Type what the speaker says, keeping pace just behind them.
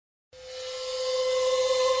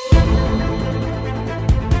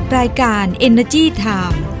รายการ Energy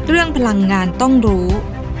Time เรื่องพลังงานต้องรู้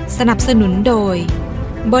สนับสนุนโดย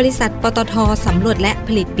บริษัทปตท.สำรวจและผ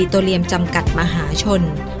ลิตปิโตรเลียมจำกัดมหาชน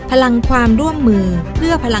พลังความร่วมมือเ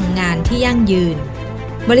พื่อพลังงานที่ยั่งยืน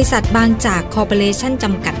บริษัทบางจากคอร์ปอเรชั่นจ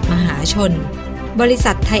ำกัดมหาชนบริ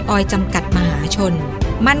ษัทไทยออยล์จำกัดมหาชน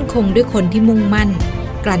มั่นคงด้วยคนที่มุ่งมั่น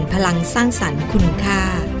กลั่นพลังสร้างสรรค์คุณค่า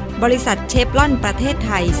บริษัทเชฟรอนประเทศไ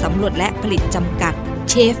ทยสำรวจและผลิตจำกัด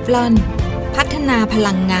เชฟรอนพัฒนาพ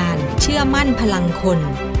ลังงานเชื่อมั่นพลังคน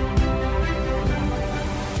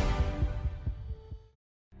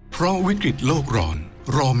เพราะวิกฤตโลกร้อน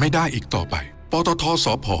รอไม่ได้อีกต่อไปปตท.ส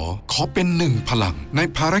ผ.ขอเป็นหนึ่งพลังใน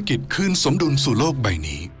ภารกิจคืนสมดุลสู่โลกใบ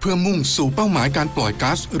นี้เพื่อมุ่งสู่เป้าหมายการปล่อยก๊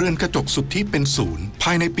าซเรือนกระจกสุทธิเป็นศูนย์ภ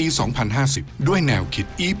ายในปี 2050 ด้วยแนวคิด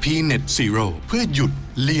EP Net Zero เพื่อหยุด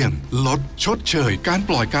เลี่ยงลดชดเชยการ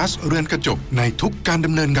ปล่อยก๊าซเรือนกระจกในทุกการด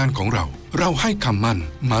ำเนินงานของเราให้คำมั่น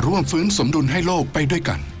มาร่วมฟื้นสมดุลให้โลกไปด้วย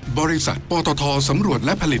กันบริษัทปตท.สำรวจแล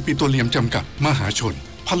ะผลิตปิโตรเลียมจำกัดมหาชน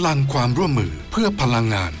พลังความร่วมมือเพื่อพลัง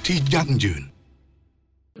งานที่ยั่งยืน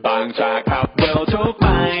บางจากขับเร็วทุกไป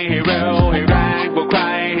ให้เร็วให้แรงกว่าใคร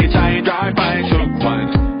ให้ใจร้ายไปทุกวัน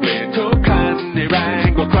เปลี่ยนทุกคันให้แรง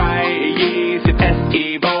กว่าใคร20 SE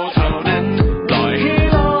Evo เท่านั้นปล่อยให้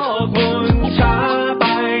โลกหมุนช้าไป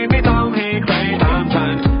ไม่ต้องให้ใครตามทั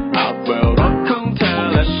นอัพเวลรถของเธอ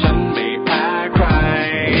และฉันไม่แพ้ใคร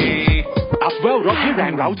อัพเวลรถให้แร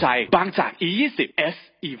งเร้าใจบางจาก E20 S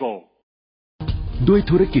Evoด้วย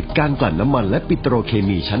ธุรกิจการกลั่นน้ำมันและปิโตรเค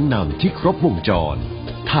มีชั้นนำที่ครบวงจร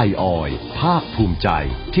ไทยออยล์ภาคภูมิใจ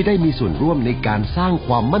ที่ได้มีส่วนร่วมในการสร้างค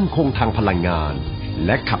วามมั่นคงทางพลังงานแล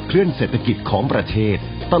ะขับเคลื่อนเศรษฐกิจของประเทศ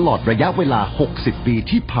ตลอดระยะเวลา60 ปี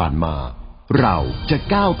ที่ผ่านมาเราจะ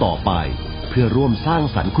ก้าวต่อไปเพื่อร่วมสร้าง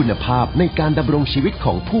สรรค์คุณภาพในการดำรงชีวิตข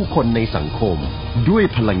องผู้คนในสังคมด้วย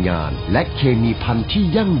พลังงานและเคมีภัณฑ์ที่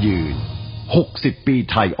ยั่งยืน60 ปี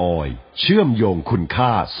ไทยออยล์เชื่อมโยงคุณค่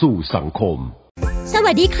าสู่สังคมส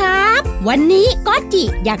วัสดีครับวันนี้ก๊อตจิ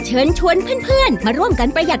อยากเชิญชวนเพื่อนๆมาร่วมกัน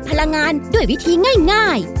ประหยัดพลังงานด้วยวิธีง่า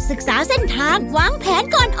ยๆศึกษาเส้นทางวางแผน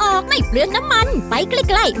ก่อนออกไม่เปลืองน้ำมันไปใก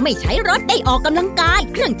ล้ๆไม่ใช้รถได้ออกกำลังกาย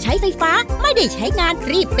เครื่องใช้ไฟฟ้าไม่ได้ใช้งาน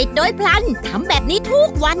รีบปิดโดยพลันทำแบบนี้ทุก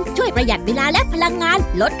วันช่วยประหยัดเวลาและพลังงาน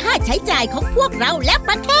ลดค่าใช้จ่ายของพวกเราและป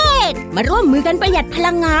ระเทศมาร่วมมือกันประหยัดพ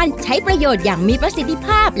ลังงานใช้ประโยชน์อย่างมีประสิทธิภ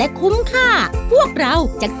าพและคุ้มค่าพวกเรา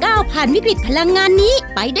จะก้าวผ่านวิกฤตพลังงานนี้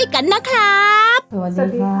ไปด้วยกันนะครับสวั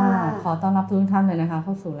สดีค่ะขอต้อนรับทุกท่านเลยนะคะเ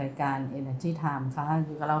ข้าสู่รายการ Energy Time ค่ะอ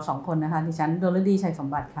ยู่กับเรา2คนนะคะดิฉันดลดีชัยสม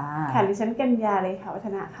บัติค่ะค่ะดิฉันกัญญาเลยค่ะวัฒ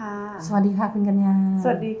นะค่ะสวัสดีค่ะคุณกัญญาส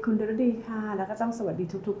วัสดีคุณดลดีค่ะแล้วก็ต้องสวัสดี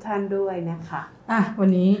ทุกท่านด้วยนะคะวัน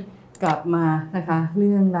นี้กลับมานะคะเ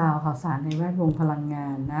รื่องราวข่าวสารในแวดวงพลังงา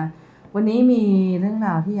นนะวันนี้มีเรื่องร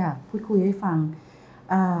าวที่อยากพูดคุยให้ฟัง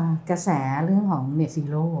กระแสเรื่องของ Net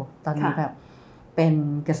Zero ตอนนี้แบบเป็น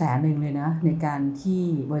กระแสหนึ่งเลยนะในการที่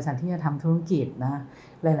บริษัทที่จะทำธุรกิจนะ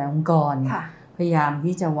หลายๆองค์กรพยายาม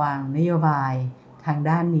ที่จะวางนโยบายทาง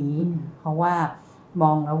ด้านนี้เพราะว่าม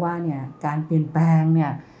องแล้วว่าเนี่ยการเปลี่ยนแปลงเนี่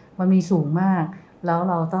ยมันมีสูงมากแล้ว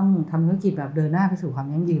เราต้องทำธุรกิจแบบเดินหน้าไปสู่ความ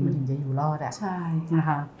ยั่งยืนมันถึงจะอยู่รอดอ่ะใช่นะค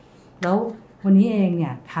ะแล้ววันนี้เองเนี่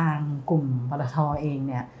ยทางกลุ่มปตท.เอง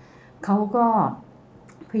เนี่ยเขาก็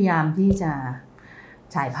พยายามที่จะ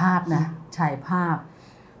ฉายภาพ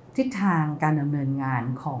ทิศทางการดำเนินงาน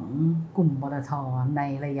ของกลุ่มปตท.ใน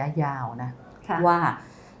ระยะยาวนะว่า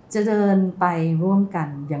จะเดินไปร่วมกัน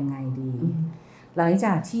ยังไงดีหลังจ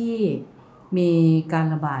ากที่มีการ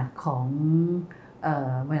ระบาดของ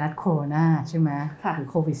ไวรัสโคโรนาใช่ไหมหรือ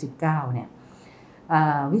โควิด -19 เนี่ย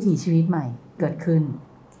วิถีชีวิตใหม่เกิดขึ้น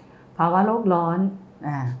ภาวะโลกร้อน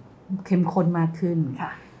เข้มข้นมากขึ้น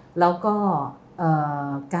แล้วก็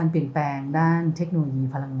การเปลี่ยนแปลงด้านเทคโนโลยี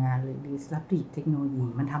พลังงานหรือ disruptive เทคโนโลยี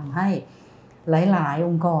มันทำให้หลายๆอ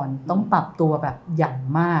งค์กรต้องปรับตัวแบบอย่าง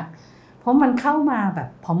มากเพราะมันเข้ามาแบบ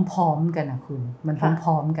พร้อมๆกันนะคุณมันพ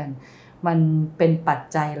ร้อมๆกันมันเป็นปัจ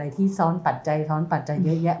จัยอะไรที่ซ้อนปัจจัยเย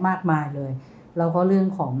อะแยะมากมายเลยแล้วก็เรื่อง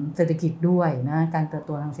ของเศรษฐกิจด้วยนะการเติบโ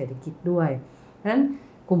ตทางเศรษฐกิจด้วยเพราะฉะนั้น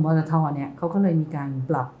กลุ่มปตท.เนี่ยเขาก็เลยมีการ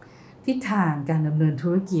ปรับทิศทางการดำเนินธุ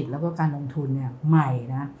รกิจแล้วก็การลงทุนเนี่ยใหม่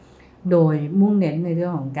นะโดยมุ่งเน้นในเรื่อ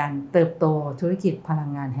งของการเติบโตธุรกิจพลั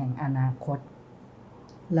งงานแห่งอนาคต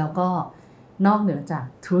แล้วก็นอกเหนือจาก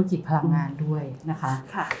ธุรกิจพลังงานด้วยนะคะ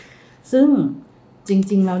ซึ่งจ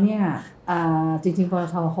ริงๆแล้วเนี่ยจริงๆปต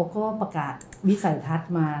ท.เขาก็ประกาศวิสัยทัศ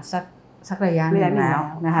น์มาสักระยะหนึ่งแล้ว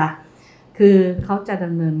นะคะคือเขาจะด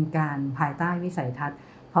ำเนินการภายใต้วิสัยทัศน์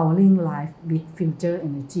Powering Life with Future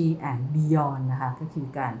Energy and Beyond นะคะก็คือ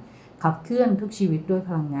การขับเคลื่อนทุกชีวิตด้วย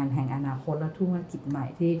พลังงานแห่งอนาคตและธุรกิจใหม่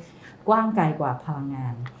ที่กว้างไกลกว่าพลังงา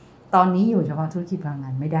นตอนนี้อยู่เฉพาะธุรกิจพลังงา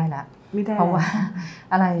นไม่ได้ละเพราะว่า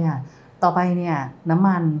อะไร ต่อไปเนี่ยน้ำ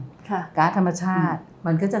มันก๊าซธรรมชาติ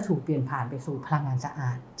มันก็จะถูกเปลี่ยนผ่านไปสู่พลังงานสะอ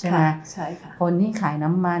าดใช่ไหมใช่ค่ะคนที่ขาย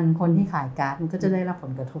น้ำมันคนที่ขายก๊าซมันก็จะได้รับผ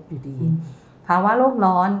ลกระทบอยู่ดีภาวะโลก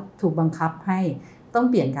ร้อนถูกบังคับให้ต้อง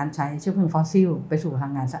เปลี่ยนการใช้เชื้อเพลิงฟอสซิลไปสู่พลั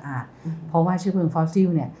งงานสะอาดเพราะว่าเชื้อเพลิงฟอสซิล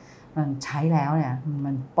เนี่ยมันใช้แล้วเนี่ย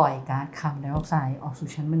มันปล่อยก๊าซคาร์บอนไดออกไซด์ออกสู่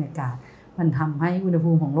ชั้นบรรยากาศมันทำให้อุณหภู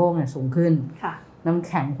มิของโลกเนี่ยสูงขึ้นน้ำแ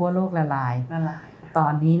ข็งขั้วโลกละลายตอ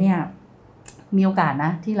นนี้เนี่ยมีโอกาสน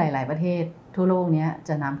ะที่หลายๆประเทศทั่วโลกเนี้ยจ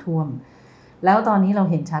ะน้ำท่วมแล้วตอนนี้เรา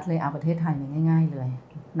เห็นชัดเลยเอาประเทศไทยเนี่ยง่ายๆเลย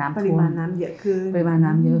น้ำท่วมปริมาณน้ำเยอะขึ้น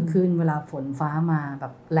เยอะขึ้นเวลาฝนฟ้ามาแบ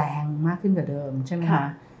บแรงมากขึ้นกว่าเดิมใช่ไหมคะ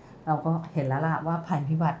เราก็เห็นแล้วล่ะว่าภัย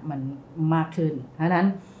พิบัติมันมากขึ้นเพราะฉะนั้น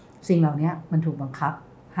สิ่งเหล่านี้มันถูกบังคับ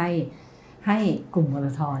ให้กลุ่มปต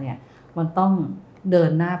ทเนี่ยมันต้องเดิ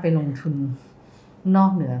นหน้าไปลงทุนนอ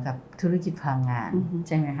กเหนือกับธุรกิจพลังงานใ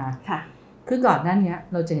ช่ไหมคะค่ะคือก่อนหน้านี้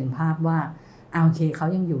เราจะเห็นภาพว่าโอเคเขา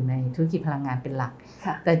ยังอยู่ในธุรกิจพลังงานเป็นหลัก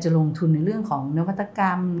แต่จะลงทุนในเรื่องของนวัตกร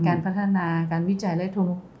รมการพัฒนาการวิจัยและ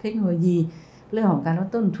เทคโนโลยีเรื่องของการลด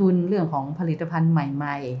ต้นทุนเรื่องของผลิตภัณฑ์ให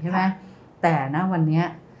ม่ๆใช่ไหมแต่ณวันนี้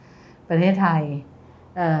ประเทศไทย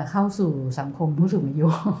เข้าสู่สังคมผู้สูงอายุ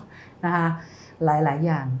นะคะหลายๆอ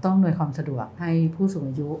ย่างต้องอำนวยความสะดวกให้ผู้สูง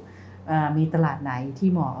อายุมีตลาดไหนที่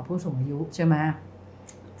เหมาะกับผู้สูงอายุใช่ไหม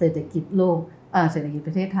เศรษฐกิจโลกเศรษฐกิจป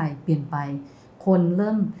ระเทศไทยเปลี่ยนไปคนเ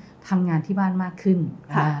ริ่มทำงานที่บ้านมากขึ้น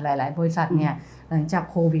หลายๆบริษัทเนี่ยหลังจาก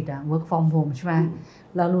โควิดwork from home ใช่ไหม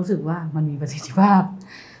เรารู้สึกว่ามันมีประสิทธิภาพ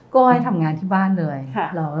ก็ให้ทำงานที่บ้านเลย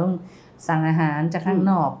เราต้องสั่งอาหารจากข้าง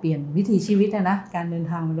นอกเปลี่ยนวิถีชีวิตนะการเดิน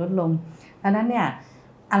ทางลดลงเพราะนั้นเนี่ย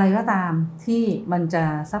อะไรก็ตามที่มันจะ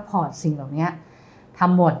ซัพพอร์ตสิ่งเหล่านี้ท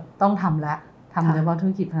ำหมดต้องทำละทำเฉพาะธุ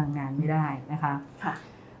รกิจพลังงานไม่ได้นะคะ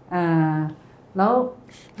แล้ว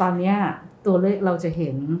ตอนนี้ตัวเลขเราจะเห็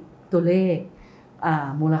นตัวเลข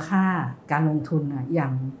มูลค่าการลงทุนอย่า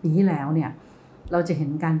งปีที่แล้วเนี่ยเราจะเห็น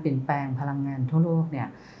การเปลี่ยนแปลงพลังงานทั่วโลกเนี่ย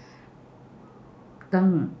ต้อง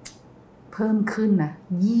เพิ่มขึ้นนะ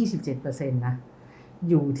 27% นะ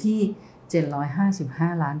อยู่ที่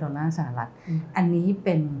$755 ล้านอันนี้เ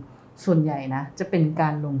ป็นส่วนใหญ่นะจะเป็นกา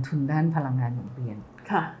รลงทุนด้านพลังงานหมุนเวียน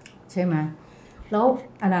ใช่ไหมแล้ว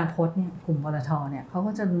อนาคตเนี่ยกลุ่มปตทเนี่ยเขา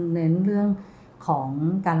ก็จะเน้นเรื่องของ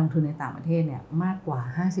การลงทุนในต่างประเทศเนี่ยมากกว่า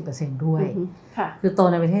 50% ด้วยคือโต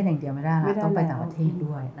ในประเทศอย่างเดียวไม่ได้ละต้องไปต่างประเทศ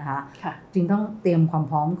ด้วยนะคะจริงต้องเตรียมความ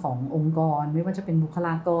พร้อมขององค์กรไม่ว่าจะเป็นบุคล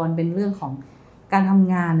ากรเป็นเรื่องของการท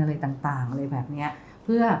ำงานอะไรต่างๆอะไรแบบนี้เ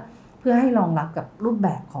พื่อให้รองรับกับรูปแบ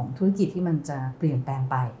บของธุรกิจที่มันจะเปลี่ยนแปลง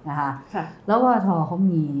ไปนะคะแล้วปตทเขา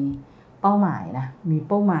มีเป้าหมายนะมี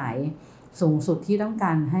เป้าหมายสูงสุดที่ต้องก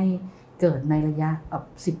ารให้เกิดในระยะ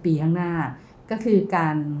10 ปีข้างหน้าก็คือกา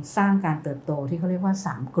รสร้างการเติบโตที่เขาเรียกว่า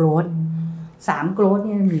3 growth 3 growth เ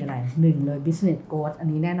นี่ยมีอะไร1เลย business growth อัน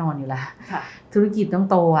นี้แน่นอนอยู่แล้วธุรกิจต้อง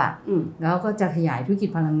โตแล้วก็จะขยายธุรกิจ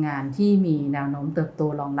พลังงานที่มีแนวโน้มเติบโต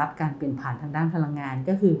รองรับการเปลี่ยนผ่านทางด้านพลังงาน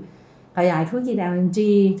ก็คือขยายธุรกิจ LNG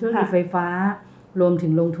ธุรกิจไฟฟ้ารวมถึ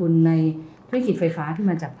งลงทุนในธุรกิจไฟฟ้าที่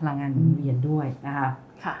มาจากพลังงานหมุนเวียนด้วยนะคะ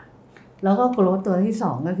แล้วก็ growth ตัวที่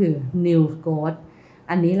2ก็คือ new growth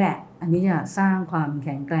อันนี้แหละอันนี้จะสร้างความแ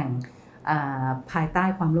ข็งแกร่งภายใต้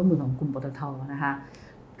ความร่วมมือของกลุ่มปตทนะคะ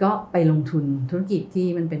ก็ไปลงทุนธุรกิจที่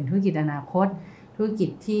มันเป็นธุรกิจอนาคตธุรกิจ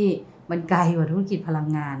ที่มันไกลกว่าธุรกิจพลัง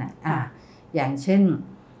งานอย่างเช่น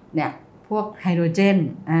เนี่ยพวกไฮโดรเจน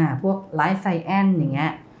พวกไลฟ์ไซแอนซ์อย่างเงี้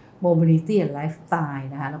ย mobility and lifestyle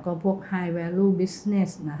นะคะแล้วก็พวก high value business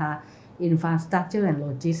นะคะ infrastructure and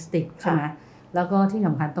logistics ใช่ไหมแล้วก็ที่ส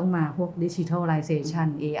ำคัญต้องมาพวก digitalization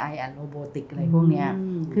AI and robotics อะไรพวกเนี้ย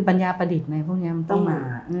คือปัญญาประดิษฐ์ในพวกนี้มันต้องมา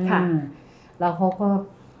แล้วเขาก็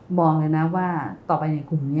มองเลยนะว่าต่อไปใน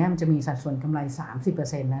กลุ่มนี้มันจะมีสัดส่วนกำไร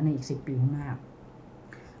 30% นะในอีก10 ปีข้างหน้า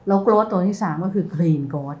แล้วโกรธตัวที่3ก็คือ clean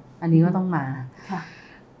growth อันนี้ก็ต้องมา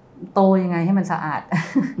โตยังไงให้มันสะอาด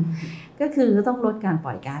ก็คือต้องลดการป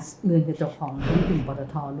ล่อยก๊าซเรือนกระจกของกลุ่มปต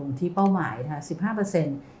ทลงที่เป้าหมายนะคะ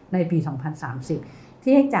 15% ในปี 2030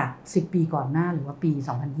ที่จาก10 ปีก่อนหน้าหรือว่าปี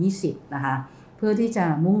 2020 นะคะเพื่อที่จะ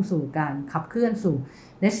มุ่งสู่การขับเคลื่อนสู่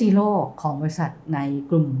Net Zero ของบริษัทใน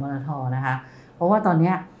กลุ่มปตทนะคะเพราะว่าตอน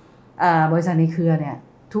นี้บริษัทในเครือเนี่ย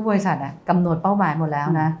ทุกบริษัทกำหนดเป้าหมายหมดแล้ว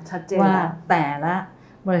นะว่าแต่ละ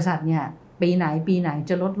บริษัทเนี่ยปีไหน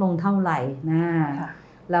จะลดลงเท่าไหร่นะ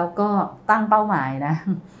แล้วก็ตั้งเป้าหมายนะ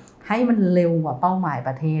ให้มันเร็วกว่าเป้าหมายป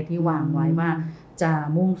ระเทศที่วางไว้ว่าจะ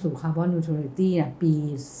มุ่งสู่คาร์บอนนิวทรัลิตี้ปี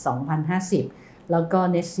 2050แล้วก็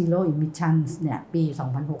Net Zero Emissions เนี่ยปี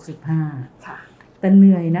 2065แต่เห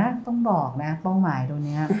นื่อยนะต้องบอกนะเป้าหมายตรง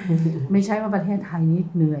นี้ ไม่ใช่ว่าประเทศไทยนี่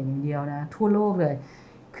เหนื่อยอย่างเดียวนะทั่วโลกเลย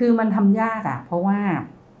คือมันทำยากเพราะว่า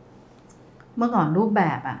เมื่อก่อนรูปแบ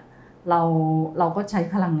บ เราก็ใช้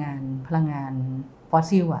พลังงานฟอส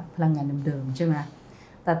ซิลอะพลังงานเดิมๆใช่ไหม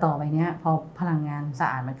แต่ต่อไปเนี้ยพอพลังงานสะ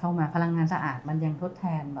อาดมันเข้ามาพลังงานสะอาดมันยังทดแท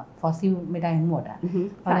นแบบฟอสซิลไม่ได้ทั้งหมดอะ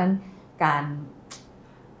เพราะฉะนั้นการ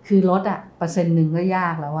คือลดอะ%นึงก็ยา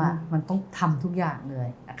กแล้วอะมันต้องทำทุกอย่างเลย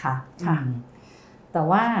นะคะแต่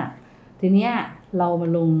ว่าทีเนี้ยเราม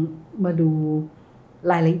าดู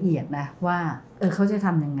รายละเอียดนะว่าเขาจะท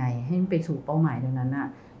ำยังไงให้ไปสู่เป้าหมายตรงนั้นอะ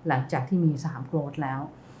หลังจากที่มี3 growth แล้ว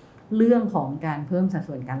เรื่องของการเพิ่มสัด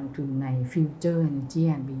ส่วนการลงทุนใน Future Energy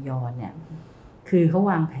and Beyond เนี่ยคือเขา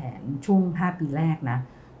วางแผนช่วง5 ปีแรกนะ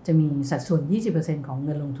จะมีสัดส่วน 20% ของเ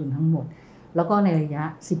งินลงทุนทั้งหมดแล้วก็ในระยะ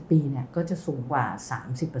10 ปีเนี่ยก็จะสูงกว่า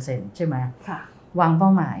 30% ใช่ไหมวางเป้า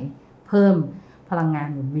หมายเพิ่มพลังงาน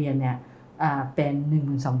หมุนเวียนเนี่ยเป็น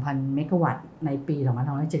 12,000 เมกะวัตต์ในปี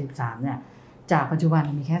 2573 เนี่ยจากปัจจุบัน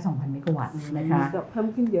มีแค่ 2,000 เมกะวัตต์นะคะเพิ่ม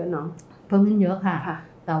ขึ้นเยอะเนาะเพิ่มขึ้นเยอะค่ะ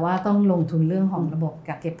แต่ว่าต้องลงทุนเรื่องของระบบ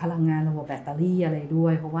กักเก็บพลังงานระบบแบตเตอรี่อะไรด้ว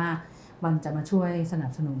ยเพราะว่ามันจะมาช่วยสนั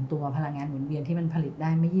บสนุนตัวพลังงานหมุนเวียนที่มันผลิตได้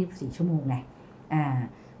ไม่24 ชั่วโมงไง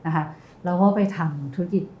นะคะเราก็ไปทำธุร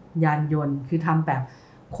กิจยานยนต์คือทำแบบ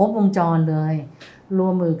ครบวงจรเลยร่ว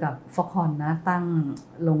มมือกับฟ็อกคอนนะตั้ง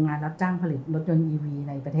โรงงานรับจ้างผลิตรถยนต์ EV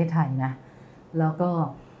ในประเทศไทยนะแล้วก็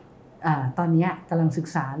ตอนนี้กำลังศึก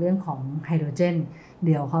ษาเรื่องของไฮโดรเจนเ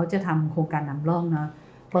ดี๋ยวเขาจะทำโครงการนำร่องนะ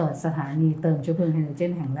เปิดสถานีเติมเชื้อเพลิงไฮโดรเจ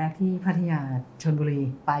นแห่งแรกที่พัทยาชลบุรี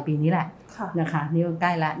ปลายปีนี้แหละนะคะนี่ก็ใก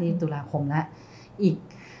ล้ละนี่ตุลาคมแล้วอีก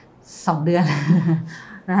2 เดือน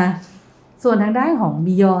นะคะส่วนทางด้านของ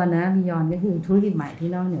Beyond นะ Beyond ก็คือธุรกิจใหม่ที่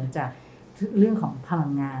นอกเหนือจากเรื่องของพลั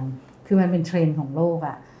งงานคือมันเป็นเทรนด์ของโลก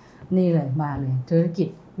อ่ะนี่เลยมาเลยธุรกิจ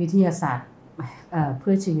วิทยาศาสตร์เ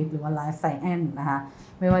พื่อชีวิตหรือว่า Life Science นะคะ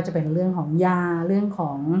ไม่ว่าจะเป็นเรื่องของยาเรื่องข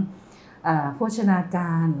องโภชนาก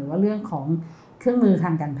ารหรือว่าเรื่องของเครื่องมือท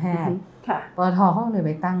างการแพทย์ปตท.เขาเลยไ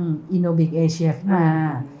ปตั้ง Innobic Asia ขึ้นมา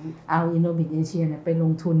เอา Innobic Asia เนี่ยไปล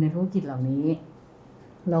งทุนในธุรกิจเหล่านี้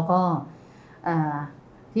แล้วก็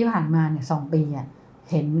ที่ผ่านมาเนี่ย2 ปี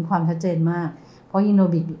เห็นความชัดเจนมากเพราะ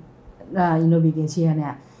Innobic Asia เนี่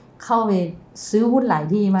ยเข้าไปซื้อหุ้นหลาย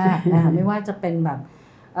ที่มากนะไม่ว่าจะเป็นแบบ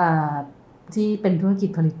ที่เป็นธุรกิจ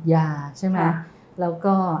ผลิตยาใช่ไหมแล้ว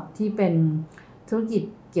ก็ที่เป็นธุรกิจ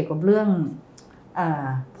เกี่ยวกับเรื่อง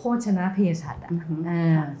โภชนะเภสัช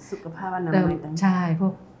สุขภาพอนามัยต่างๆใช่พว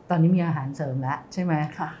กตอนนี้มีอาหารเสริมแล้วใช่ไหม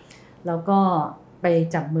แล้วก็ไป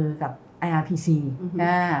จับมือกับ IRPC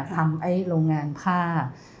ทำไอ้โรงงานผ้า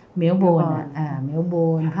เมลโบนเมลโบ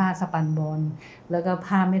นผ้าสปันบอนแล้วก็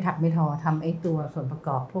ผ้าไม่ถักไม่ทอทำไอ้ตัวส่วนประก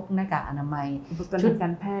อบพวกหน้ากากอนามัยชุดกา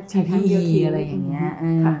รแพทย์ PPE อะไรอย่างเงี้ย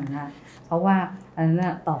นะเพราะว่าอันนั้น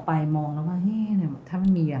ต่อไปมองแล้วว่าเฮ้ยเนี่ยถ้ามั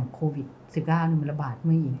นมีอย่างโควิด-19 มันระบาดไ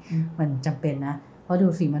ม่อีกมันจำเป็นนะเพราะดู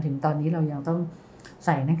สิมาถึงตอนนี้เรายังต้องใ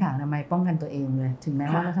ส่หน้ากากอนามัยป้องกันตัวเองเลยถึงแม้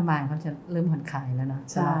ว่ารัฐบาลเขาจะเริ่มผ่อนคลายแล้วนะ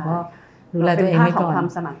เราก็ดูแลตัวเองไว้ก่อนควา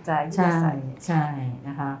มสมัครใจใช่น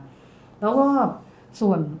ะคะแล้วก็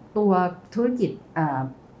ส่วนตัวธุรกิจ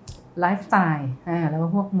ไลฟ์สไตล์แล้วก็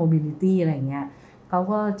พวกโมบิลิตี้อะไรเงี้ยเขา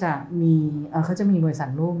ก็จะมีบริษัท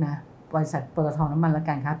ลูกนะบริษัทปตท.น้ำมันและ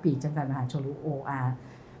การค้าปลีกจำกัดมหาชนหรือ OR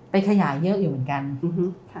ไปขยายเยอะอยู่เหมือนกัน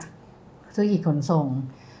ธุรกิจขนส่ง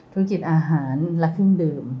ธุรกิจอาหารและเครื่อง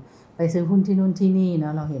ดื่มไปซื้อหุ้นที่นู่นที่นี่น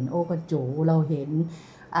ะเราเห็นโอกระจูเราเห็น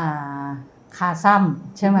คาซัม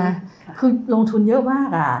ใช่ไหมคือลงทุนเยอะมาก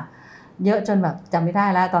เยอะจนแบบจำไม่ได้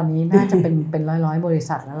แล้วตอนนี้น่าจะเป็นร้อยบริ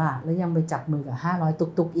ษัทแล้วล่ะแล้วยังไปจับมือกับ500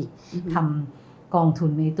ตุกๆอีกทำกองทุ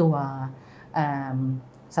นในตัว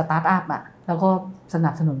สตาร์ทอัพแล้วก็ส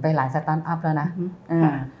นับสนุนไปหลายสตาร์ทอัพแล้วนะ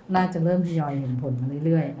น่าจะเริ่มทยอยเห็นผลมาเ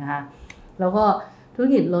รื่อยๆนะคะแล้วก็ธุร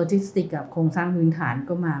กิจโลจิสติกกับโครงสร้างพื้นฐาน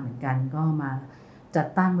ก็มาเหมือนกันก็มาจัด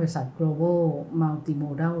ตั้งบริษัท Global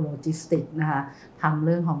Multimodal Logistics นะคะทำเ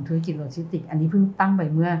รื่องของธุรกิจโลจิสติกอันนี้เพิ่งตั้งไป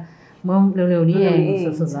เมื่อเร็วๆนี้เอง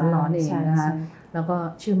สดๆร้อนๆเองนะคะแล้วก็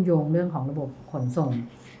เชื่อมโยงเรื่องของระบบขนส่ง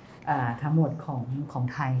ทั้งหมดของ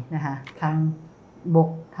ไทยนะคะทางบก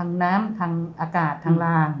ทางน้ำทางอากาศทาง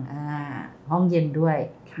ล่างห้องเย็นด้วย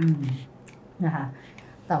นะคะ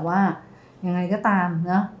แต่ว่ายังไงก็ตาม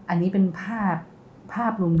เนาะอันนี้เป็นภา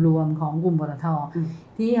พรวมๆของกลุ่มปตท.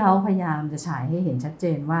ที่เขาพยายามจะฉายให้เห็นชัดเจ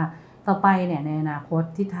นว่าต่อไปเนี่ยในอนาคต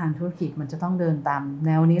ทิศทางธุรกิจมันจะต้องเดินตามแ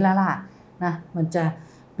นวนี้แล้วล่ะนะมันจะ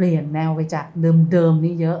เปลี่ยนแนวไปจากเดิม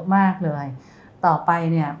นี่เยอะมากเลยต่อไป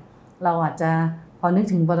เนี่ยเราอาจจะพอนึก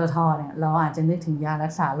ถึงปตท.เนี่ยเราอาจจะนึกถึงยารั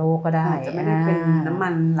กษาโรคก็ได้จะไม่ได้เป็นน้ำมั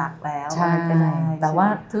นหลักแล้วใช่แต่ว่า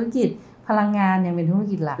ธุรกิจพลังงานยังเป็นธุร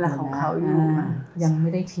กิจหลักของเขาอยู่ยังไ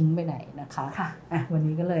ม่ได้ทิ้งไปไหนนะคะวัน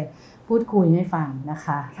นี้ก็เลยพูดคุยให้ฟังนะค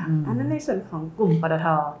ะอันนั้นในส่วนของกลุ่มปตท.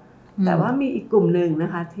แต่ว่ามีอีกกลุ่มหนึ่งน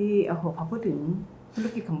ะคะที่พอพูดถึง ธุร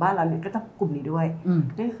กิจของบ้านเราเนี่ยก็ต้องกลุ่มนี้ด้วย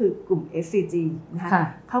นั่นก็คือกลุ่ม SCG นะคะ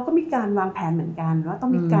เขาก็มีการวางแผนเหมือนกันว่าต้อ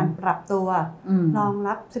งมีการปรับตัวรอง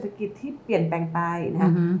รับเศรษฐกิจที่เปลี่ยนแปลงไปนะค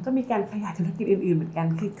ะก็มีการขยายธุรกิจอื่นๆเหมือนกัน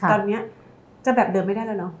คือตอนนี้จะแบบเดิมไม่ได้แ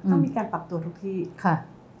ล้วเนาะต้องมีการปรับตัวทุกที่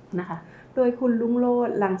นะคะโดยคุณลุงโลด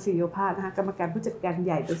รังสีโยภาสนะคะกรรมการผู้จัดการใ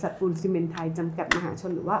หญ่บริษัทปูนซีเมนต์ไทยจำกัดมหาช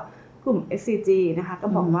นหรือว่ากลุ่ม SCG นะคะก็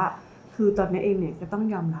บอกว่าคือตอนนี้เองเนี่ยก็ต้อง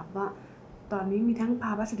ยอมรับว่าตอนนี้มีทั้งภ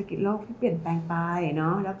าวะเศรษฐกิจโลกที่เปลี่ยนแปลงไปเนา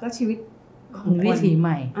ะแล้วก็ชีวิตของวิถีให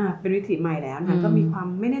ม่เป็นวิถีใหม่แล้วนะก็มีความ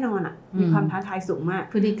ไม่แน่นอนมีความท้าทายสูงมาก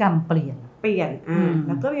พฤติกรรมเปลี่ยนแ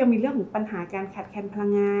ล้วก็ยังมีเรื่องของปัญหาการขาดแคลนพลั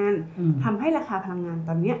งงานทำให้ราคาพลังงานต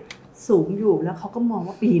อนนี้สูงอยู่แล้วเขาก็มอง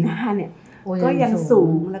ว่าปีหน้าเนี่ยก็ยังสู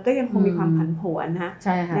งแล้วก็ยังคงมีความผันผวนนะ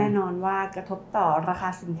แน่นอนว่ากระทบต่อราคา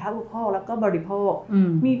สินค้าอุปโภคแล้วก็บริโภค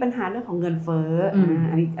มีปัญหาเรื่องของเงินเฟ้อ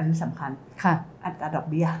อันนี้สำคัญอัตราดอก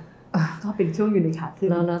เบี้ยก็เป็นช่วงอยู่ในขาขึ้น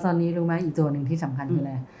แล้วตอนนี้รู้ไหมอีกตัวหนึ่งที่สำคัญคืออะ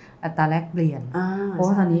ไรอัตราแลกเปลี่ยนเพราะ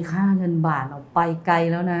ว่าตอนนี้ค่าเงินบาทเราไปไกล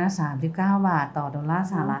แล้วนะ39 บาทต่อดอลลาร์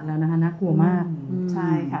สหรัฐแล้วนะคะน่ากลัวมากใช่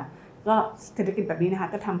ค่ะก็เศรษฐกิจแบบนี้นะคะ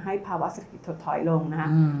ก็ทำให้ภาวะเศรษฐกิจถดถอยลงนะคะ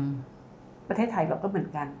ประเทศไทยเราก็เหมือน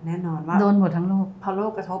กันแน่นอนว่าโดนหมดทั้งโลกพอโล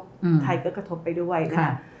กกระทบไทยก็กระทบไปด้วยนะค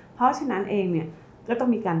ะเพราะฉะนั้นเองเนี่ยก็ต้อง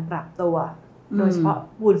มีการปรับตัวโดยเฉพาะ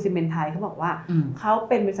ปูนซีเมนต์ไทยเขาบอกว่าเขา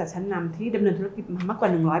เป็นบริษัทชั้นนำที่ดำเนินธุรกิจมามากกว่า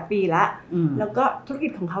100 ปีแล้วแล้วก็ธุรกิ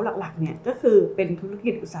จของเขาหลักๆเนี่ยก็คือเป็นธุรกิ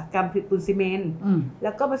จอุตสาหกรรมผลิตปูนซีเมนต์แ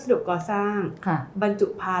ล้วก็วัสดุก่อสร้างบรรจุ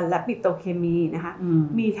ภัณฑ์และปิโตรเคมีนะคะ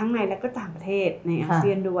มีทั้งในและก็ต่างประเทศในอาเซี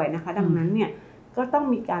ยนด้วยนะคะดังนั้นเนี่ยก็ต้อง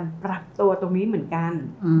มีการปรับตัวตรงนี้เหมือนกัน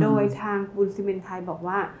โดยทางปูนซีเมนต์ไทยบอก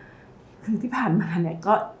ว่าคือที่ผ่านมาเนี่ย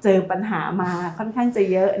ก็เจอปัญหามาค่อนข้างจะ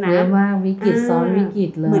เยอะนะเยอะมากวิกฤตซ้อนวิกฤ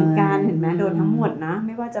ตเลยเหมือนกันเห็นไหมโดนทั้งหมดนะไ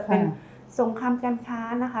ม่ว่าจะเป็นสงครามการค้า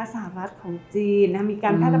นะคะสหรัฐของจีนนะมีกา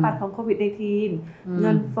รแพร่ระบาดของโควิด -19 เ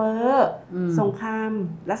งินเฟ้อสงคราม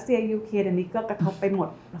รัสเซียยูเครนอันนี้ก็กระทบไปหมด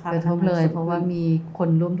นะคะกระทบเลยเพราะว่ามีคน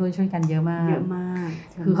ร่วมด้วยช่วยกันเยอะมาก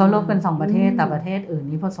คือเขาลบกัน2 ประเทศแต่ประเทศอื่น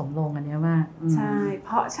นี้ผสมลงกันเยอะมากใช่เพ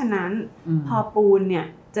ราะฉะนั้นพอปูนเนี่ย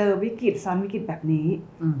เจอวิกฤตซ้อนวิกฤตแบบนี้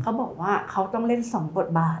เขาบอกว่าเขาต้องเล่น2 บท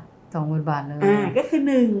บาทเลยก็คือ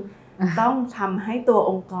1ต้องทำให้ตัว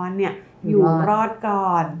องค์กรเนี่ยอยู่รอดก่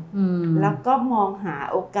อนแล้วก็มองหา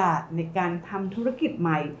โอกาสในการทำธุรกิจให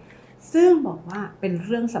ม่ซึ่งบอกว่าเป็นเ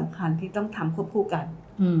รื่องสำคัญที่ต้องทำควบคู่กัน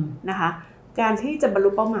นะคะการที่จะบรรลุ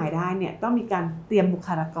เป้าหมายได้เนี่ยต้องมีการเตรียมบุค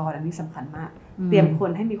ลากรอันนี้สำคัญมากเตรียมค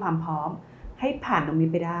นให้มีความพร้อมให้ผ่านตรงนี้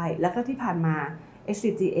ไปได้แล้วก็ที่ผ่านมา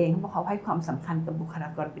SCG เองเขาบอกเขาให้ความสำคัญกับบุคลา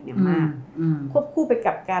กรเป็นอย่างมากควบคู่ไป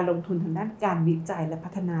กับการลงทุนทางด้านการวิจัยและพั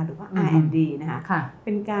ฒนาหรือว่า R&D นะคะเ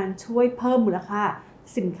ป็นการช่วยเพิ่มมูลค่า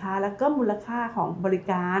สินค้าและก็มูลค่าของบริ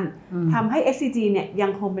การทำให้ SCG เนี่ยยั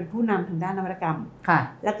งคงเป็นผู้นำทางด้านนวัตกรรม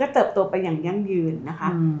แล้วก็เติบโตไปอย่างยั่งยืนนะคะ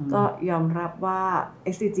ก็ยอมรับว่า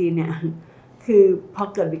SCG เนี่ยคือพอ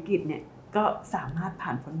เกิดวิกฤตเนี่ยก็สามารถผ่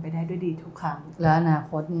านพ้นไปได้ด้วยดีทุกครั้งแล้วอนา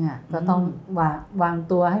คตเนี่ยก็ต้องวาง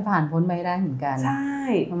ตัวให้ผ่านพ้นไปได้เหมือนกันใช่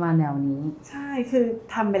ประมาณแนวนี้ใช่คือ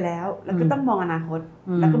ทำไปแล้วก็ต้องมองอนาคต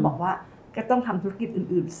แล้วก็บอกว่าก็ต้องทำธุรกิจ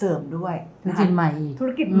อื่นๆเสริมด้วยธุรกิจ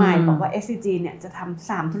ใหม่บอกว่า SCG เนี่ยจะทำ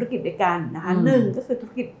3 ธุรกิจด้วยกันนะคะ1ก็คือธุ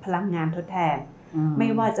รกิจพลังงานทดแทนไม่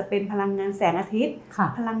ว่าจะเป็นพลังงานแสงอาทิตย์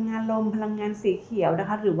พลังงานลมพลังงานสีเขียวนะ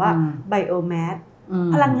คะหรือว่าไบโอแมส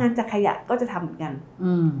พลังงานจากขยะก็จะทำเหมือนกัน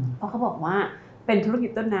เพราะเขาบอกว่าเป็นธุรกิจ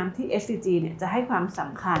ต้นน้ำที่ SCG เนี่ยจะให้ความส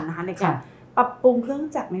ำคัญนะคะในการปรับปรุงเครื่อง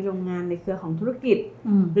จักรในโรงงานในเครือของธุรกิจ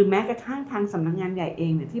หรือแม้กระทั่งทางสำนักงานใหญ่เอ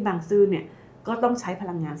งเนี่ยที่บางซื่อเนี่ยก็ต้องใช้พ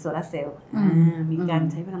ลังงานโซลาร์เซลล์มีการ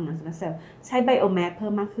ใช้พลังงานโซลาร์เซลล์ใช้ไบโอแมสเพิ่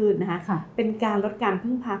มมากขึ้นนะคะเป็นการลดการ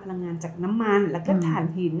พึ่งพาพลังงานจากน้ำมันแล้วก็ถ่าน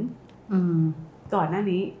หินก่อนหน้า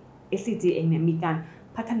นี้ SCG เองเนี่ยมีการ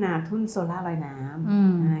พัฒนาทุ่นโซลาร์ลอยน้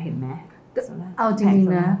ำเห็นไหมเอาจริง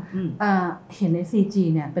ๆนะเห็น SCG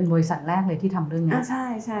เนี่ยเป็นบริษัทแรกเลยที่ทำเรื่องนี้ใช่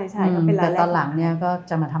แต่ตอนหลังเนี่ยก็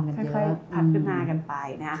จะมาทำกันเยอะค่อยๆพัฒนากันไป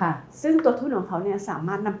นะซึ่งตัวทุ่นของเขาเนี่ยสาม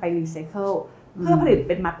ารถนำไปรีไซเคิลเพื่อผลิตเ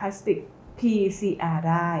ป็นมัดพลาสติก PCR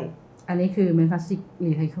ได้อันนี้คือเป็นพลาสติก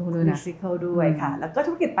รีไซเคิลด้วยนะรีไซเคิลด้วยค่ะแล้วก็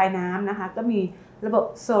ธุรกิจปลายน้ำนะคะก็มีระบบ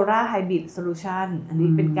Solar Hybrid Solution อันนี้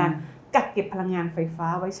เป็นการกักเก็บพลังงานไฟฟ้า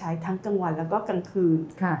ไว้ใช้ทั้งกลางวันแล้วก็กลางคืน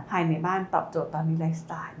ภายในบ้านตอบโจทย์ตอนนี้ไลฟ์ส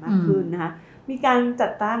ไตล์มากขึ้นนะคะมีการจั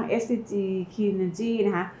ดตั้ง SCG Clean Energy น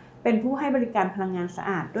ะคะเป็นผู้ให้บริการพลังงานสะอ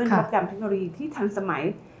าดด้วยนวัตกรรมเทคโนโลยีที่ทันสมัย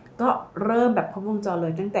ก็เริ่มแบบครบวงจรเล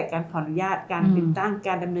ยตั้งแต่การขออนุญาตการติดตั้งก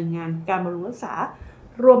ารดำเนินงานการบำรุงรักษา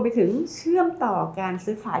รวมไปถึงเชื่อมต่อการ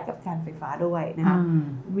ซื้อขายกับการไฟฟ้าด้วยนะคะ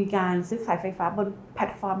มีการซื้อขายไฟฟ้าบนแพล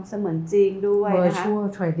ตฟอร์มเสมือนจริงด้วยนะคะ Virtual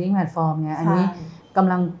Trading Platform เนี่ยอันนี้ก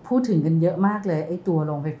ำลังพูดถึงกันเยอะมากเลยไอ้ตัวโ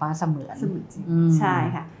รงไฟฟ้าเสมือนจริงใช่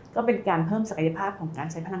ค่ะ ก็เป็นการเพิ่มศักยภาพของการ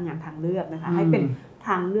ใช้พลังงานทางเลือกนะคะให้เป็นท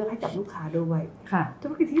างเลือกให้กับลูกค้าด้วยธุ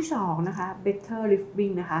รกิจที่2นะคะ Better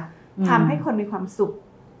Living นะคะทำให้คนมีความสุข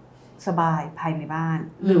สบายภายในบ้าน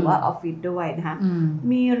หรือว่าออฟฟิศด้วยนะคะ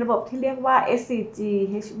มีระบบที่เรียกว่า SCG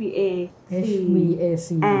HVAC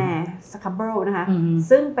Air Scrubber นะคะ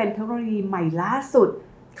ซึ่งเป็นเทคโนโลยีใหม่ล่าสุด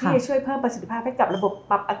ที่จะช่วยเพิ่มประสิทธิภาพให้กับระบบ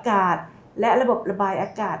ปรับอากาศและระบบระบายอา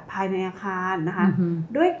กาศภายในอาคารนะคะ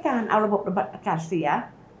ด้วยการเอาระบบระบายอากาศเสีย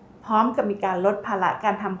พร้อมกับมีการลดภาระก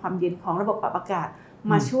ารทำความเย็นของระบบปรับอากาศ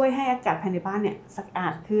มาช่วยให้อากาศภายในบ้านเนี่ยสะอา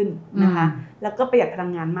ดขึ้นนะคะแล้วก็ประหยัดพลั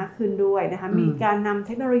งงานมากขึ้นด้วยนะคะมีการนำเท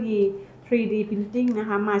คโนโลยี 3D Printing นะค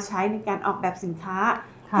ะมาใช้ในการออกแบบสินค้า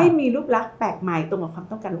ให้มีรูปลักษณ์แปลกใหม่ตรงกับความ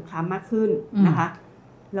ต้องการลูกค้ามากขึ้นนะคะ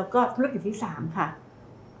แล้วก็ธุรกิจที่3ค่ะ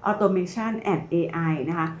Automation and AI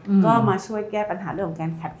นะคะก็มาช่วยแก้ปัญหาเรื่องของกา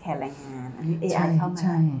รขาดแคลนแรงงานอันนี้ AI เข้ามา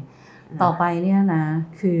ต่อไปเนี่ยนะ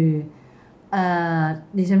คือ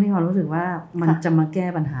ดิฉันมีความรู้สึกว่ามันจะมาแก้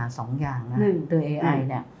ปัญหา2อย่างนะโดย AI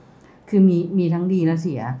เนี่ยคือมีทั้งดีและเ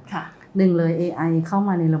สียหนึ่งเลย AI เข้าม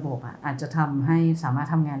าในระบบอาจจะทำให้สามารถ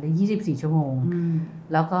ทำงานได้24ชั่วโมง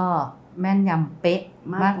แล้วก็แม่นยำเป๊ะ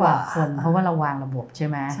มากกว่าคนเพราะว่าเราวางระบบใช่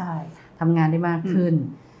ไหมทำงานได้มากขึ้น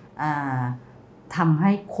ทำใ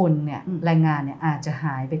ห้คนเนี่ยแรงงานเนี่ยอาจจะห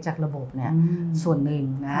ายไปจากระบบเนี่ยส่วนหนึ่ง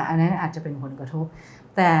นะอันนั้นอาจจะเป็นผลกระทบ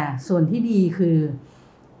แต่ส่วนที่ดีคือ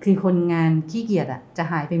คนงานขี้เกียจจะ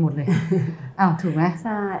หายไปหมดเลย อ้าวถูกไหมใ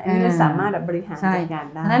ช่อันนี้สามารถบริหารจัดการ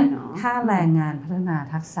ได้นั้นถ้าแรงงานพัฒนา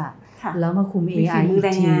ทักษะแล้วมาคุม AI อีก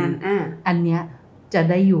ทีอันเนี้ยจะ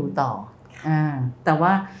ได้อยู่ต่อแต่ว่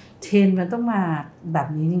าเทรนด์มันต้องมาแบบ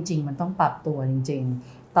นี้จริงๆมันต้องปรับตัวจริง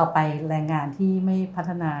ๆต่อไปแรงงานที่ไม่พั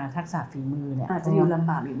ฒนาทักษะฝีมือเนี่ยอาจจะอยู่ลำ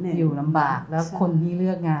บากนิดนึงอยู่ลำบากแล้วคนที่เลื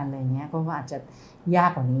อกงานอะไรเงี้ยก็อาจจะยาก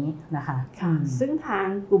กว่านี้นะคะซึ่งทาง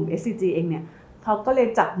กลุ่ม SCG เองเนี่ยเขาก็เลย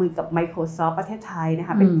จับมือกับ Microsoft ประเทศไทยนะค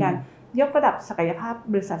ะเป็นการยกระดับศักยภาพ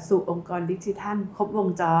บริษัทสู่องค์กรดิจิทัลครบวง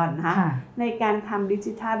จรนะคะในการทำดิ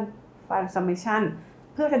จิทัล Transformation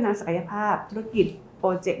เพื่อพัฒนาศักยภาพธุรกิจโปร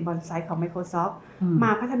เจกต์บอนไซต์ของ Microsoft ม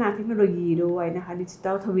าพัฒนาเทคโนโลยีด้วยนะคะ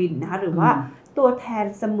Digital Twin นะคะหรือว่าตัวแทน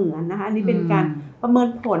เสมือนนะคะอันนี้เป็นการประเมิน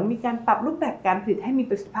ผลมีการปรับรูปแบบการผลิตให้มี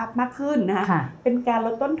ประสิทธิภาพมากขึ้นนะคะเป็นการล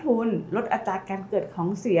ดต้นทุนลดอัตราการเกิดของ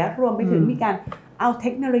เสียรวมไปถึงมีการเอาเท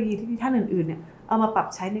คโนโลยีที่ท่านอื่นๆเนี่ยเอามาปรับ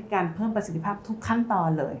ใช้ในการเพิ่มประสิทธิภาพทุกขั้นตอน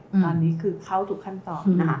เลยตอนนี้คือเข้าทุกขั้นตอน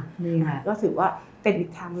นะคะก็ถือว่าเป็นอี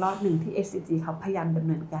กทางลอดหนึ่งที่ SCG เขาพยายามดำเ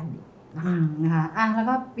นินการอยู่นะคะแล้ว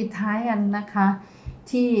ก็ปิดท้ายกันนะคะ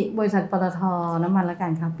ที่บริษัทปตท.น้ำมันและกา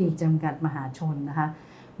รค้าปลีกจำกัดมหาชนนะคะ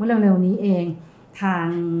เมื่อเร็วๆนี้เองทาง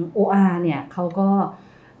OR เนี่ยเขาก็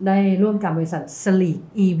ได้ร่วมกับบริษัท Sleek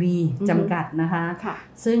EV จำกัดนะคะ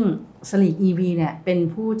ซึ่ง Sleek EV เนี่ยเป็น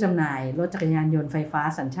ผู้จำหน่ายรถจักรยานยนต์ไฟฟ้า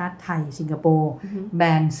สัญชาติไทยสิงคโปร์แบร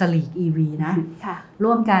นด์ Sleek EV นะ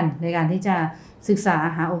ร่วมกันในการที่จะศึกษา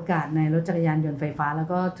หาโอกาสในรถจักรยานยนต์ไฟฟ้าแล้ว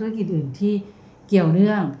ก็ธุรกิจอื่นที่เกี่ยวเ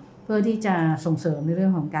นื่องเพื่อที่จะส่งเสริมในเรื่อ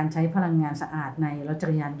งของการใช้พลังงานสะอาดในรถจั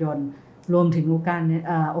กรยานยนต์รวมถึงโอ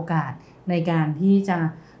กาสในการที่จะ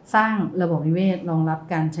สร้างระบบนิเวศรองรับ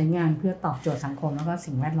การใช้งานเพื่อตอบโจทย์สังคมแล้วก็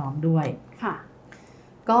สิ่งแวดล้อมด้วยค่ะ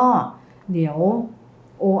ก็เดี๋ยว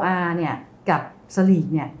OR เนี่ยกับ Sleek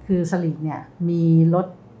เนี่ยคือ Sleek เนี่ยมีรถ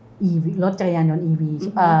EV รถจักรยานยนต์ EV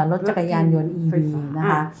รถจักรยานยนต์ EV นะ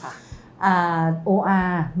คะ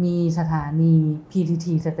OR มีสถานี PTT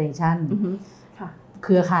Station เค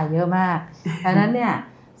รือข่ายเยอะมากดังนั้นเนี่ย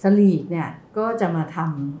Sleekเนี่ยก็จะมาท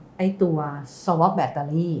ำไอ้ตัว swap แบตเตอ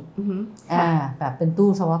รี่แบบเป็นตู้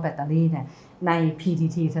swap แบตเตอรี่เนี่ยใน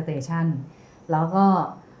PTT Station แล้วก็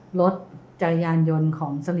รถจักรยานยนต์ขอ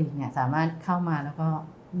ง Sleekเนี่ยสามารถเข้ามาแล้วก็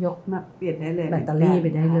ยกมาเปลี่ยนได้เลยแบตเตอรี่ไป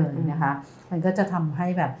ได้เลยนะคะมันก็จะทำให้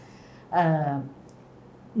แบบ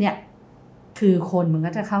เนี่ยคือคนมัน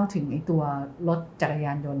ก็จะเข้าถึงไอ้ตัวรถจักรย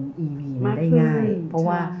านยนต์ EV มันได้ง่ายเพราะ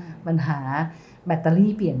ว่ามันหาแบตเตอ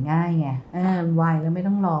รี่เปลี่ยนง่ายไงไวแล้วไม่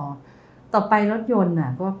ต้องรอต่อไปรถยนต์น่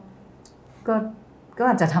ะก็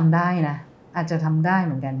อาจจะทำได้นะอาจจะทำได้เ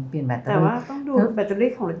หมือนกันเปลี่ยนแบตเตอรี่แต่ว่าต้องดูแบตเตอรี่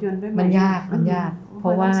ของรถยนต์ด้วยมันยากเพรา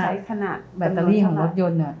ะว่าใช้ขนาดแบตเตอรี่ของรถย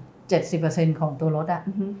นต์เนี่ย 70% ของตัวรถอะ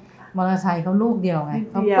มอเตอร์ไซค์เขาลูกเดียวไง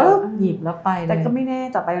เขาปุ๊บหยิบแล้วไปเลยแต่ก็ไม่แน่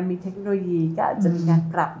ต่อไปมันมีเทคโนโลยีก็อาจจะมีการ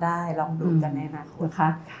ปรับได้ลองดูกันในอนาคตนะคะ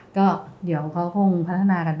ก็เดี๋ยวเขาคงพัฒ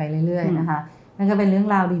นากันไปเรื่อยๆนะคะนั่นก็เป็นเรื่อง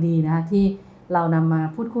ราวดีๆนะคะที่เรานำมา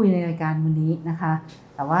พูดคุยในรายการวันนี้นะคะ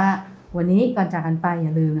แต่ว่าวันนี้ก่อนจากกันไปอย่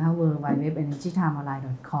าลืมนะคะ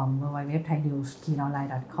www.energytimeonline.com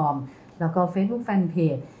www.thainewskeenonline.com แล้วก็ Facebook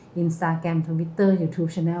Fanpage Instagram Twitter YouTube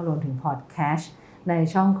Channel รวมถึง Podcast ใน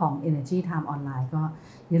ช่องของ Energy Time Online ก็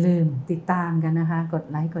อย่าลืมติดตามกันนะคะกด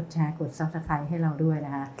ไลค์กดแชร์กด Subscribe ให้เราด้วยน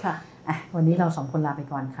ะคะค่ะวันนี้เรา2คนลาไป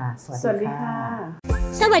ก่อนค่ะสวัสดีค่ะ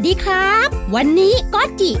สวัสดีครับวันนี้ก๊อต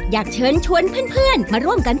จิอยากเชิญชวนเพื่อนๆมา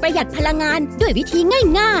ร่วมกันประหยัดพลังงานด้วยวิธี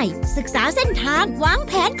ง่ายๆศึกษาเส้นทางวางแ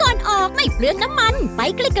ผนก่อนออกไม่เปลืองน้ำมันไป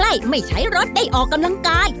ใกล้ๆไม่ใช้รถได้ออกกำลังก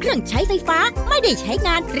ายเครื่องใช้ไฟฟ้าไม่ได้ใช้ง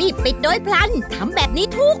านรีบปิดโดยพลันทำแบบนี้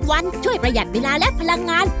ทุกวันช่วยประหยัดเวลาและพลัง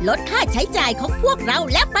งานลดค่าใช้จ่ายของพวกเรา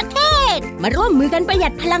และประเทศมาร่วมมือกันประหยั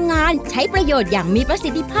ดพลังงานใช้ประโยชน์อย่างมีประสิ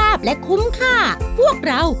ทธิภาพและคุ้มค่าพวก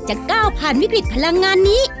เราจะก้าวผ่านวิกฤตพลังงาน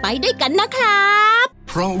นี้ไปด้วยกันนะครับ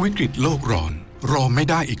เพราะวิกฤตโลกร้อนรอไม่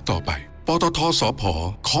ได้อีกต่อไปปตทสผ.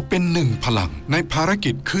ขอเป็นหนึ่งพลังในภาร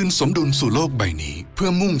กิจคืนสมดุลสู่โลกใบนี้เพื่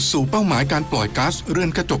อมุ่งสู่เป้าหมายการปล่อยก๊าซเรือน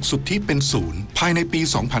กระจกสุทธิเป็นศูนย์ภายในปี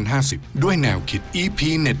 2050 ด้วยแนวคิด EP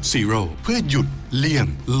Net Zero เพื่อหยุดเลี่ยง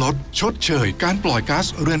ลดชดเชยการปล่อยก๊าซ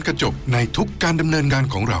เรือนกระจกในทุกการดำเนินงาน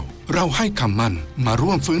ของเราให้คำมั่นมา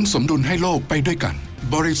ร่วมฟื้นสมดุลให้โลกไปด้วยกัน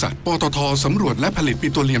บริษัทปตทสำรวจและผลิตปิ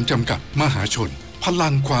โตรเลียมจำกัดมหาชนพลั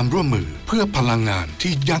งความร่วมมือเพื่อพลังงาน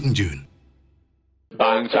ที่ยั่งยืนบ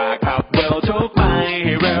างจากขับเร็วทุกไปใ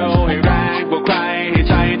ห้เร็วให้แรงกว่าใครให้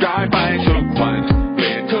ใจร้อยไปทุกวันเป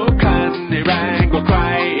ลี่ยนทุกคันให้แรงกว่าใคร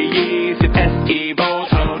20 SE Volt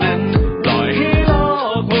เท่านั้นปล่อยให้โล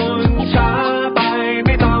กหมุนช้าไปไ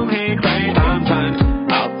ม่ต้องให้ใครตามทัน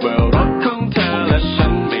อัพเวลรถของเธอและฉั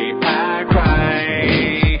นไม่แพ้ใคร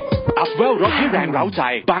อัพเวลรถให้แรงเร้าใจ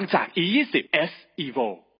บางจาก E20 S Evo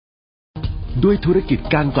ด้วยธุรกิจ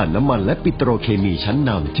การกลั่นน้ำมันและปิโตรเคมีชั้นน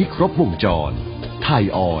ำที่ครบวงจรไทย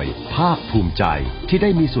ออยล์ภาคภูมิใจที่ได้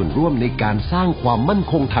มีส่วนร่วมในการสร้างความมั่น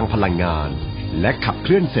คงทางพลังงานและขับเค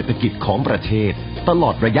ลื่อนเศรษฐกิจของประเทศตลอ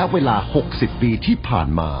ดระยะเวลา60 ปีที่ผ่าน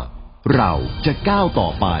มาเราจะก้าวต่อ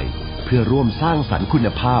ไปเพื่อร่วมสร้างสรรค์คุณ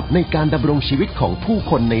ภาพในการดำรงชีวิตของผู้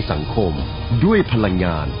คนในสังคมด้วยพลังง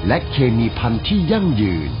านและเคมีภัณฑ์ที่ยั่ง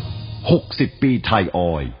ยืน60 ปีไทยอ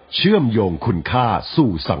อยล์เชื่อมโยงคุณค่า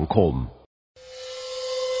สู่สังคม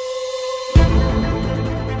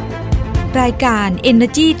รายการ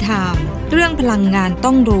Energy Time เรื่องพลังงาน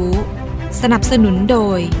ต้องรู้สนับสนุนโด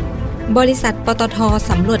ยบริษัทปตท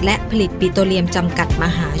สำรวจและผลิตปิโตรเลียมจำกัดม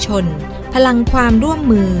หาชนพลังความร่วม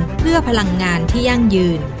มือเพื่อพลังงานที่ยั่งยื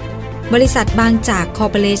นบริษัทบางจากคอ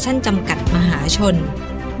ร์ปอเรชั่นจำกัดมหาชน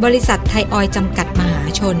บริษัทไทยออยล์จำกัดมหา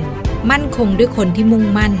ชนมั่นคงด้วยคนที่มุ่ง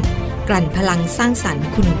มั่นกลั่นพลังสร้างสรรค์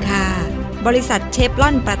คุณค่าบริษัทเชฟร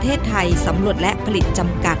อนประเทศไทยสำรวจและผลิตจ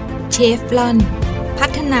ำกัดเชฟรอน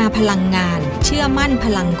พัฒนาพลังงานเชื่อมั่นพ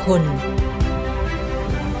ลังคน